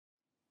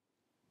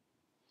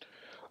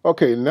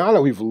Okay, now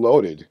that we've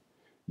loaded,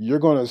 you're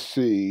going to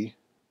see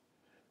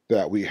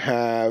that we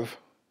have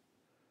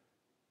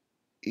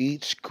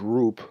each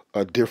group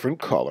a different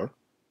color.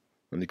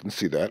 And you can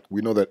see that.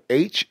 We know that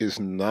H is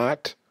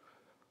not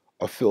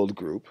a filled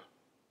group,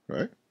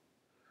 right?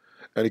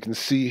 And you can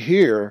see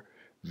here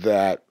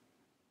that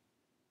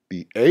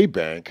the A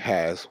bank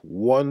has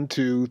 1,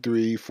 2,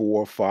 3,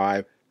 4,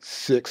 5,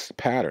 6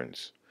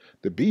 patterns.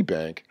 The B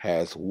bank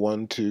has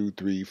 1, 2,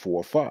 3,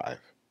 4, 5.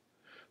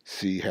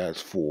 C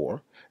has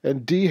 4,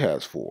 and D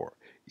has 4.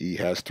 E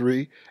has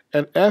 3,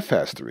 and F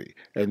has 3,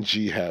 and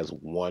G has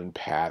 1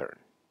 pattern.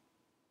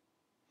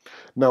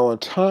 Now on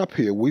top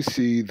here, we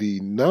see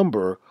the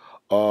number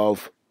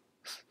of,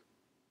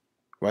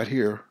 right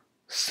here,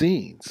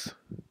 scenes.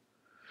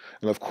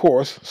 And of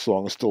course,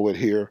 song is still lit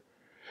here,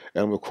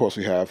 and of course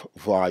we have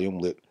volume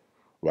lit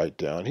right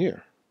down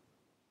here.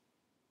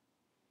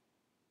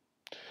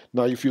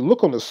 Now if you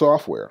look on the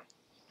software,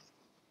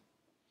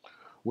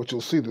 which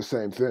you'll see the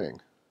same thing,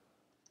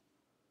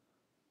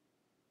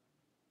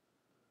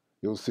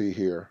 you'll see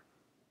here,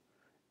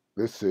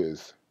 this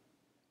is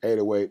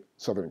 808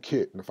 Southern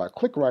Kit. And if I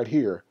click right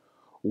here,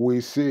 we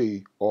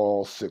see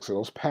all 6 of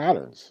those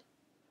patterns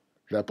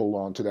that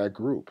belong to that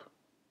group.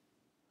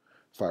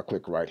 If I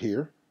click right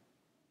here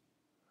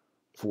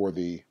for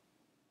the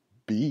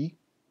B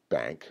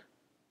bank,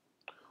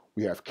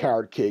 we have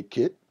Carrot Cake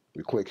Kit.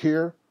 We click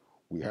here,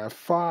 we have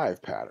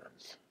 5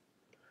 patterns.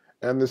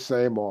 And the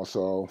same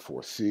also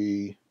for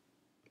C.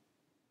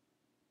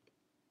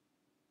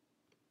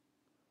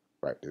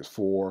 Right, there's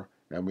 4.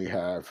 And we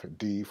have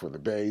D for the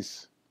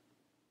bass,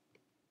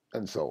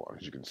 and so on,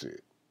 as you can see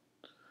it.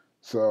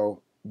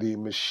 So the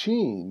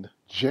Maschine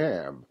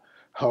Jam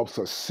helps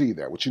us see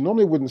that, which you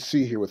normally wouldn't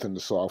see here within the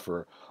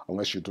software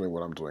unless you're doing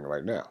what I'm doing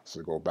right now.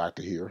 So go back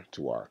to here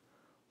to our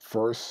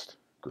first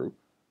group,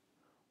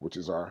 which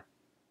is our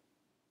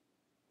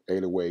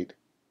 808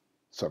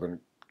 Southern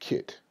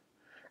Kit.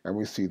 And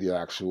we see the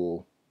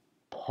actual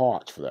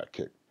parts for that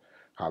kit,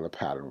 how the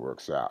pattern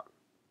works out.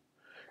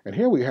 And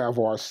here we have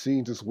our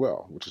scenes as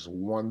well, which is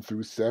 1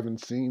 through 7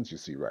 scenes you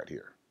see right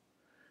here.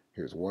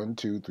 Here's 1,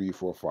 2, 3,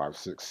 4, 5,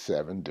 6,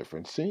 7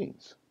 different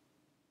scenes,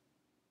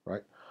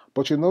 right?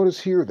 But you'll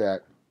notice here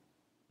that,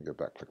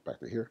 click back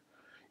to here.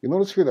 You'll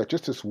notice here that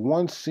just this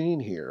one scene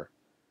here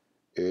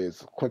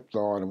is clicked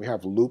on, and we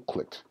have loop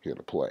clicked here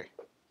to play.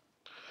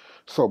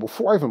 So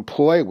before I even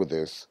play with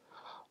this,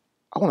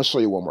 I want to show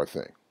you one more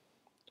thing.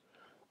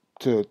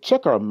 To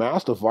check our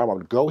master volume, I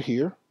would go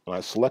here, and I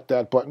select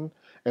that button,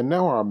 and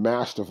now our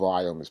master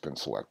volume has been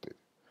selected.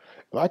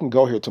 And I can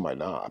go here to my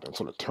knob and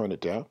sort of turn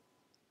it down.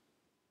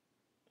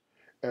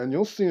 And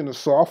you'll see in the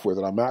software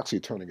that I'm actually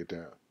turning it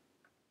down.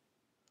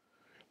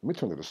 Let me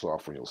turn to the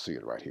software and you'll see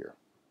it right here.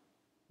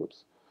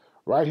 Whoops.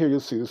 Right here you'll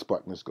see this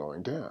button is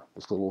going down.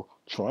 This little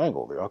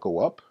triangle there. I'll go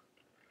up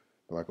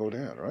and I go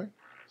down, right?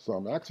 So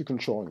I'm actually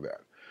controlling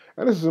that.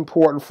 And this is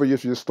important for you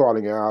if you're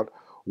starting out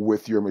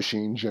with your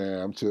Maschine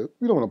Jam you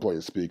don't want to play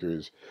the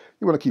speakers.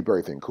 You want to keep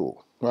everything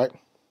cool, right?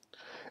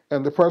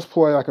 And to press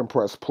play, I can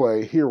press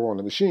play here on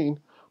the machine,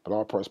 but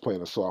I'll press play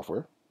in the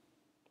software.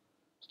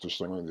 It's just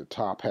showing the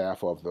top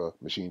half of the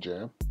Maschine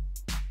Jam.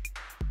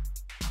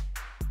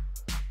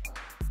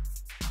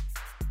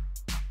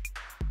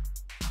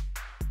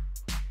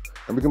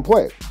 And we can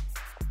play it.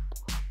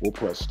 We'll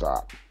press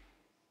stop.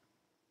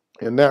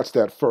 And that's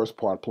that first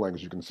part playing,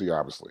 as you can see,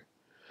 obviously.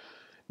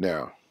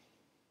 Now,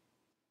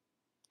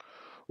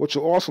 what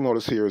you'll also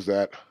notice here is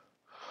that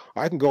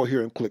I can go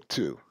here and click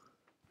 2.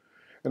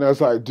 And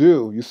as I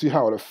do, you see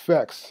how it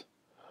affects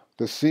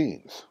the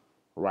scenes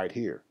right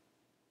here,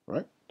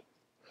 right?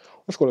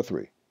 Let's go to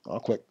 3. I'll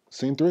click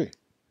scene 3.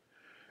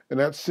 And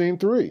that's scene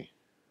 3.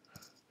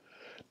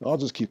 Now I'll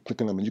just keep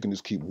clicking them, and you can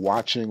just keep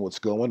watching what's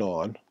going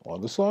on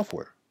the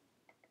software,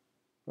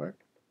 right?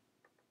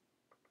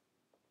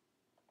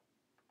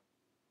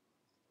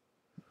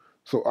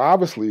 So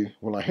obviously,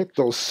 when I hit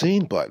those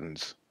scene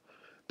buttons,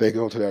 they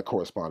go to that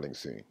corresponding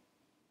scene.